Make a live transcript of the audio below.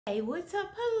Hey, what's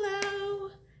up? Hello.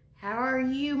 How are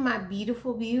you, my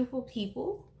beautiful, beautiful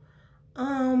people?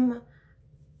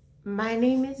 My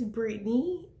name is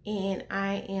Brittany, and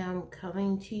I am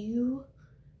coming to you.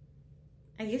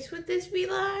 I guess would this be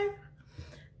live?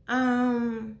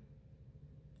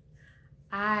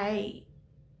 I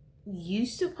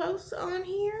used to post on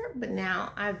here, but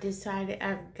now I've decided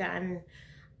I've gotten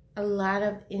a lot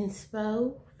of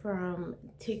inspo from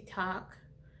TikTok,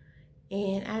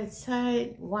 and I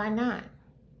decided why not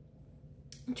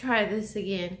try this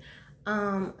again.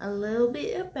 A little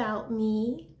bit about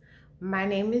me. My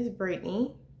name is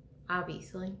Brittany,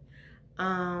 obviously.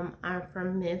 I'm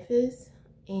from Memphis,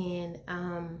 and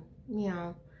you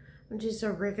know, I'm just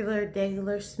a regular,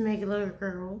 degular, smegular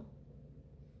girl,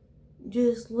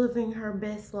 just living her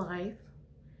best life.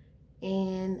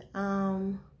 And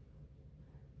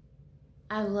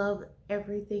I love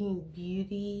everything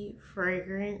beauty,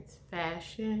 fragrance,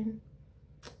 fashion,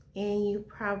 and you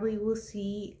probably will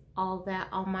see all that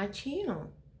on my channel.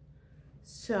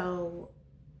 So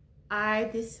I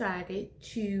decided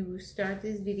to start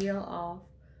this video off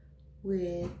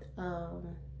with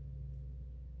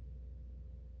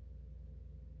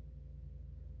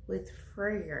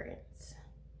fragrance.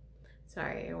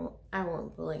 Sorry, I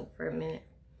won't blink for a minute.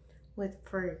 With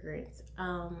fragrance.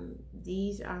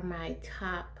 These are my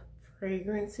top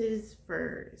fragrances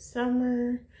for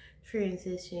summer,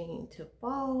 transitioning to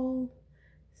fall.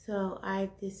 So I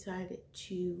decided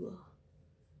to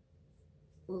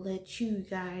let you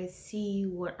guys see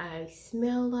what I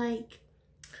smell like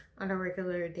on a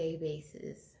regular day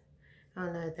basis. I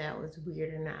don't know if that was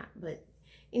weird or not, but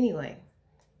anyway,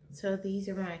 so these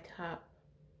are my top.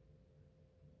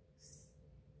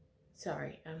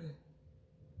 Sorry, I'm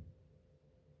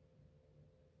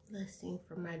listening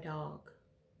for my dog.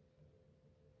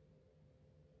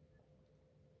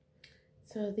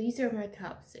 So these are my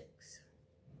top 6.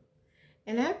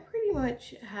 And I pretty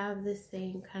much have the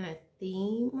same kind of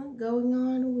theme going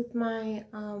on with my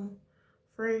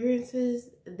fragrances.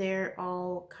 They're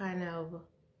all kind of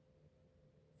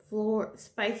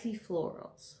spicy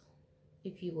florals,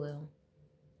 if you will.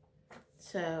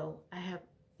 So I have,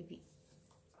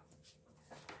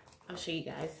 I'll show you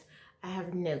guys. I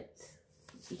have notes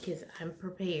because I'm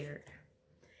prepared.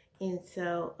 And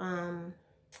so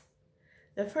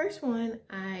the first one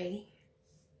I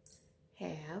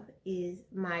have is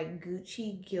my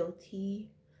Gucci Guilty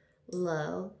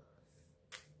Love.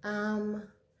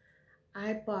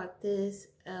 I bought this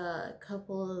a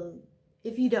couple of,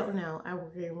 if you don't know, I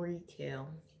work in retail,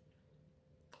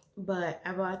 but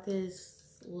I bought this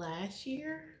last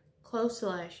year, close to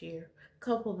last year, a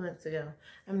couple months ago.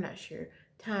 I'm not sure.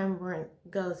 Time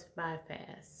goes by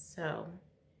fast, so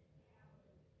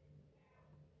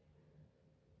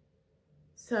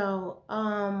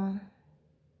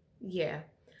yeah,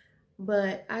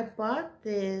 but I bought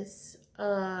this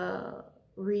not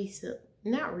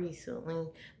recently,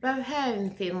 but I've had it in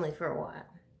the family for a while.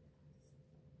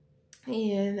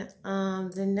 And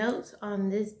the notes on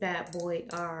this bad boy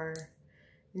are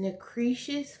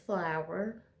nacreous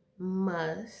flower,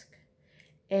 musk,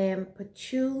 and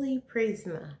patchouli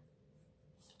prisma.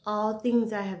 All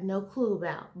things I have no clue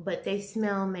about, but they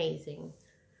smell amazing.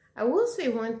 I will say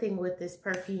one thing with this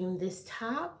perfume, this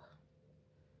top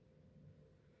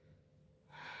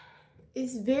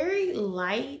is very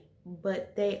light,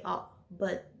 but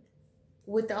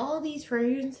with all these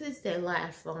fragrances, they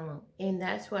last long, and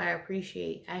that's what I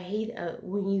appreciate. I hate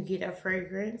when you get a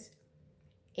fragrance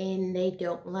and they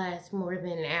don't last more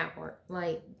than an hour.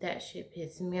 Like, that shit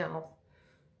pisses me off.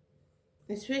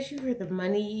 Especially for the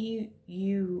money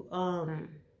you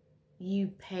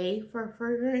pay for a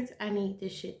fragrance. I need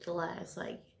this shit to last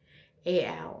like 8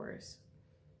 hours.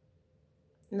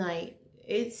 Like,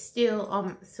 it's still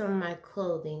on some of my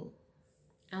clothing.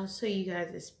 I'll show you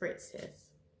guys the spritz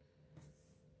test.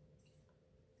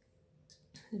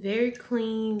 Very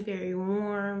clean, very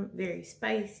warm, very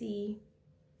spicy.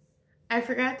 I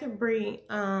forgot to bring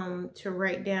to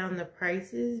write down the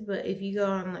prices, but if you go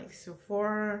on like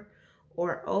Sephora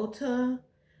or Ulta,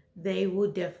 they will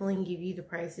definitely give you the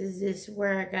prices. This is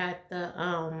where I got the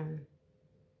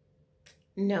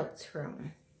notes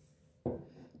from.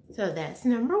 So that's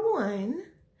number 1.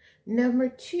 Number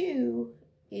 2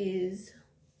 is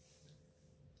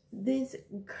this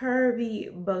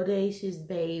curvy, bodacious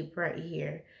babe right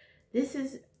here.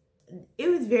 It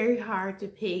was very hard to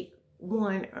pick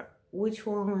which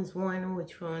one was 1 and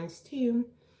which one was 2,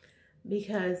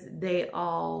 because they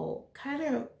all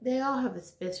have a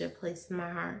special place in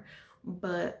my heart.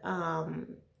 But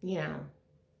you know,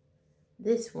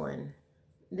 this one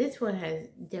has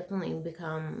definitely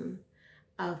become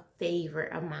a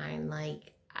favorite of mine.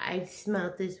 Like, I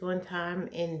smelled this one time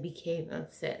and became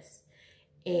obsessed.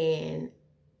 And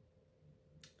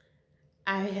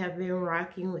I have been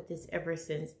rocking with this ever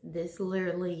since. This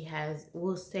literally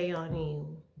will stay on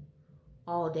you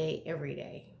all day, every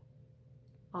day.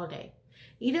 All day.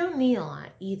 You don't need a lot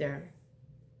either.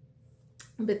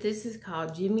 But this is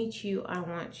called Jimmy Choo I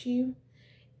Want You.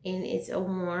 And it's a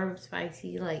warm,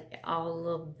 spicy, like all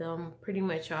of them pretty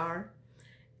much are.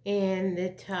 And the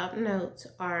top notes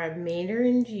are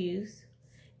mandarin juice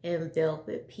and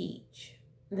velvet peach.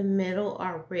 The middle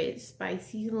are red,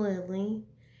 spicy lily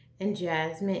and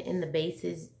jasmine. And the base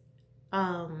is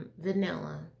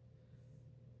vanilla.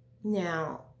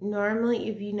 Now, normally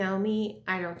if you know me,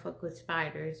 I don't fuck with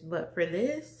spiders. But for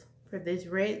this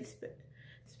red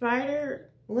spider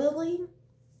lily,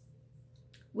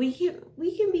 we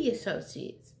can be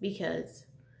associates, because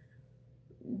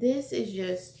this is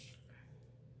just,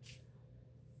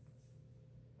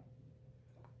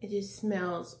 it just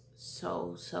smells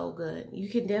so good. You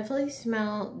can definitely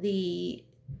smell the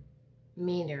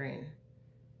mandarin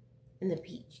and the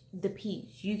peach.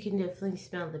 You can definitely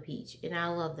smell the peach, and I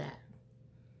love that.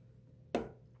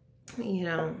 You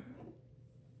know,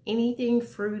 anything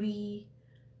fruity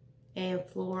and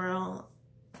floral,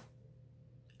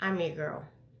 I'm your girl.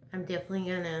 I'm definitely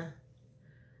gonna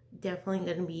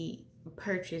be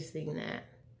purchasing that.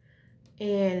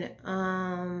 And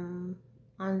on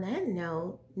that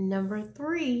note, number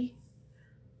 3,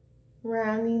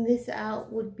 rounding this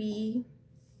out, would be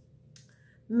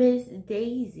Miss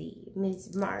Daisy,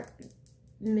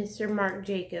 Mr. Marc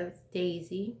Jacobs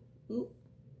Daisy. Oop.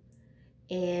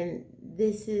 And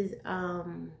this is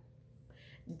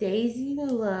Daisy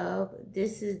Love.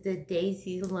 This is the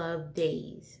Daisy Love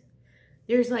Days.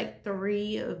 There's like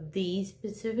 3 of these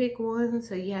specific ones,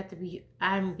 so you have to be,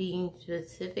 I'm being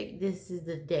specific. This is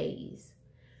the days,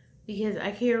 because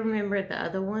I can't remember the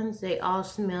other ones. They all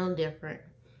smell different.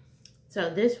 So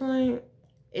this one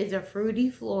is a fruity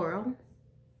floral,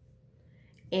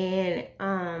 and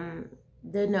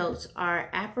the notes are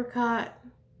apricot,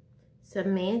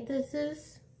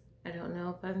 samanthasis, I don't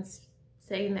know if I'm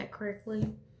saying that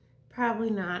correctly, probably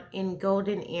not, and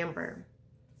golden amber.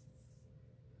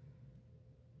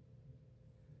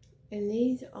 And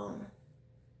these are,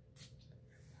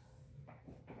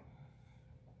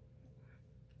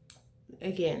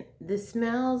 again, the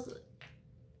smells,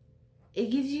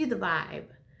 it gives you the vibe.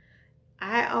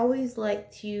 I always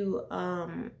like to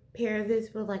pair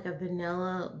this with like a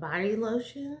vanilla body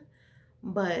lotion,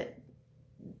 but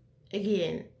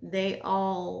again,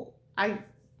 I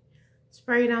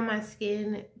spray it on my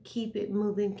skin, keep it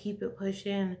moving, keep it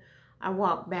pushing. I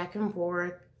walk back and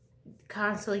forth,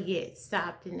 constantly get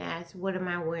stopped and asked, what am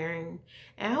I wearing?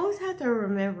 And I always have to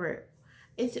remember,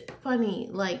 it's funny,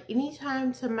 like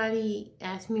anytime somebody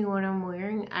asks me what I'm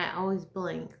wearing, I always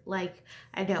blank. Like,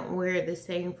 I don't wear the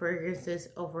same fragrances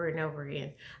over and over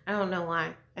again. I don't know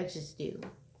why, I just do.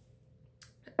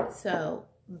 So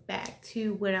back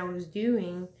to what I was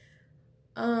doing.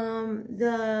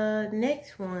 The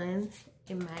next one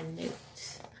in my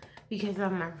notes, because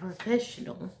I'm a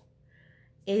professional,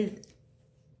 is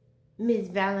Miss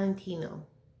Valentino.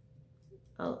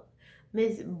 Oh,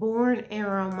 Miss Born and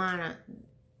Romana.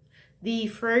 The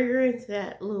fragrance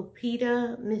that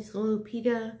Miss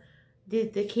Lupita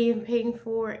did the campaign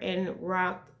for and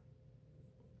rocked,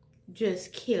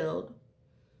 just killed.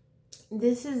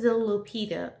 This is the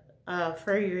Lupita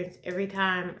fragrance every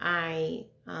time I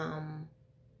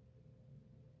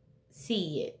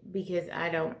see it, because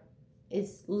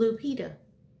it's Lupita.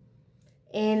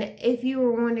 And if you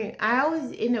were wondering, I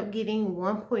always end up getting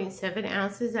 1.7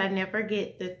 ounces. I never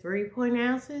get the 3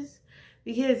 ounces,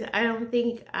 because I don't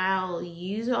think I'll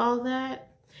use all that.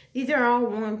 These are all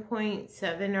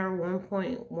 1.7 or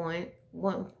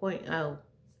 1.0,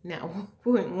 not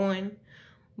 1.1.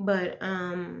 But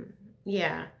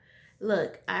yeah,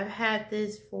 look, I've had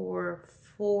this for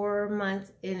 4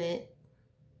 months in it,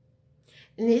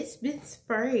 and it's been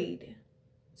sprayed.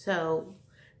 So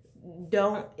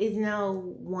it's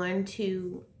no 1,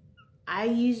 2. I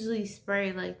usually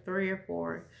spray like 3 or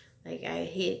 4. Like, I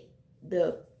hit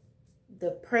the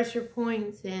pressure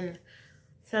points, and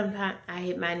sometimes I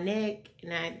hit my neck,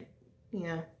 and I,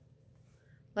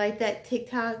 like that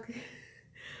TikTok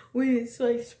when it's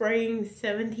like spraying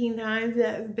 17 times.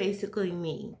 That's basically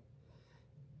me.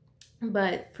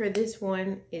 But for this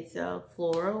one, it's a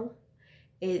floral.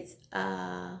 It's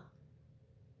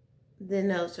the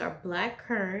notes are black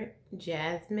currant,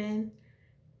 jasmine,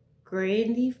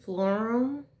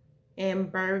 grandiflorum,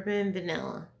 and bourbon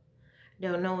vanilla.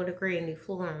 Don't know what a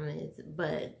grandiflorum is,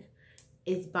 but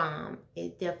it's bomb.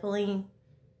 It definitely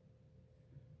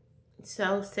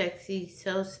so sexy,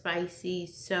 so spicy,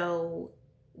 so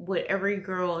what every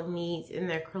girl needs in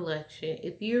their collection.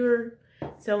 If you're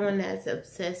someone that's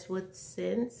obsessed with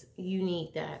scents, you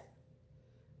need that.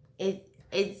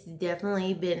 It's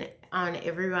definitely been on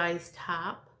everybody's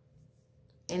top,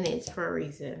 and it's for a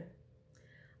reason.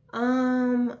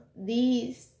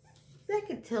 The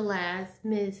second to last,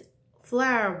 Miss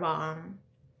Flower Bomb.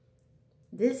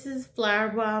 This is Flower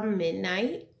Bomb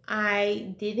Midnight.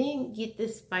 I didn't get the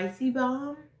Spicy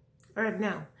Bomb, or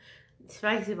no,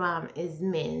 Spicy Bomb is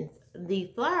men's.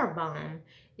 The Flower Bomb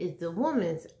is the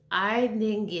woman's. I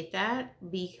didn't get that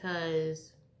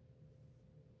because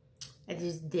I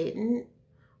just didn't.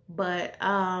 But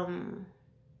I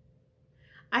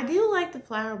do like the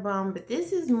Flower Bomb, but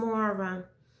this is more of a,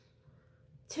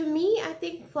 to me, I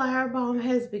think Flower Bomb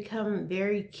has become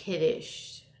very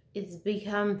kiddish. It's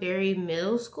become very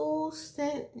middle school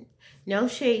scent. No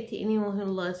shade to anyone who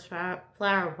loves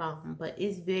Flower Bomb, but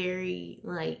it's very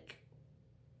like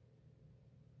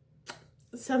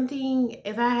something,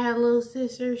 if I had a little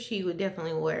sister, she would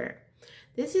definitely wear it.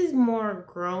 This is more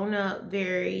grown up,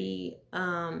 very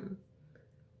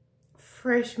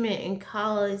freshman in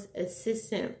college,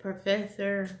 assistant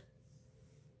professor,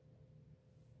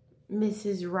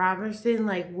 Mrs. Robertson,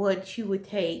 like what you would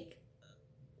take,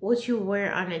 what you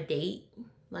wear on a date.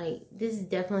 Like, this is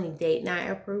definitely date night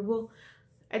approval.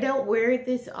 I don't wear it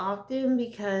this often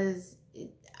because,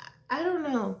 I don't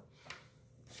know.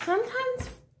 Sometimes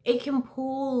it can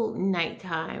pull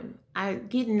nighttime. I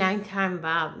get nighttime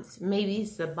vibes. Maybe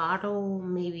it's the bottle.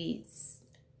 Maybe it's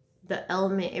the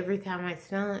element every time I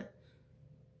smell it.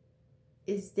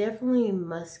 It's definitely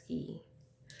musky.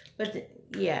 But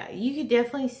yeah, you could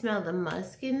definitely smell the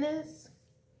musk in this.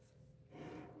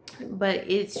 But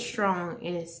it's strong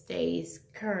and it stays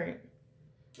current.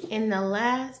 And the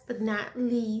last but not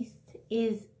least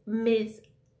is Miss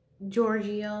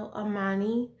Giorgio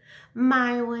Armani.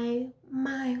 My Way,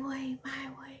 My Way, My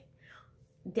Way.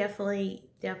 Definitely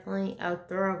a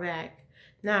throwback.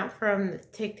 Not from the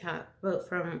TikTok, but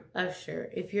from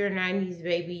Usher. If you're a 90s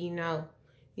baby, you know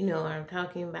what I'm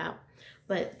talking about.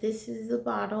 But this is the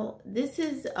bottle. This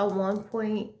is a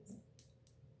 1.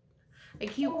 I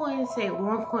keep wanting to say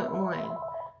 1.1.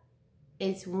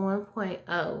 It's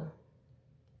 1.0.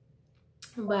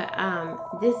 But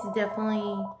this is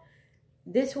definitely,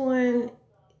 this one,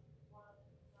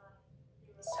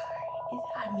 sorry,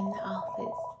 I'm in the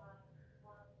office.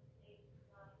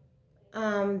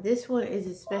 This one is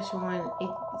a special one.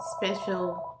 It's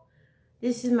special.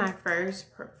 This is my first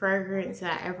fragrance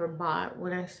I ever bought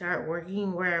when I started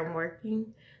working where I'm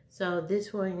working. So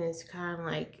this one is kind of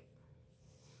like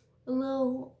a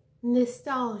little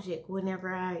nostalgic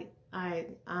whenever I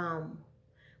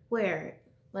wear it.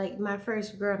 Like my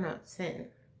first grown-up scent.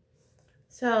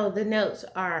 So the notes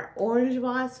are orange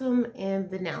blossom and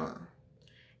vanilla.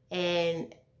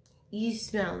 And you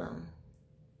smell them.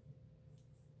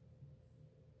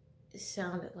 It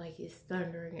sounded like it's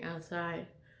thundering outside.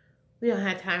 We don't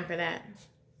have time for that.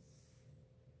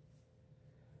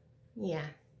 Yeah.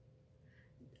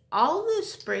 All the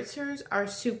spritzers are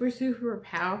super, super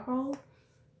powerful.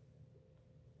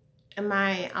 And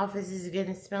my office is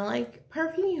gonna smell like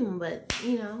perfume, but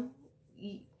you know,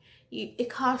 it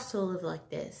costs to live like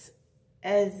this.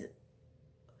 As,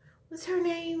 what's her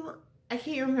name? I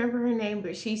can't remember her name,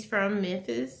 but she's from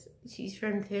Memphis. She's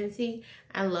from Tennessee.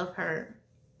 I love her.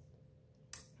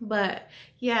 But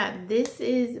yeah, this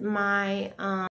is my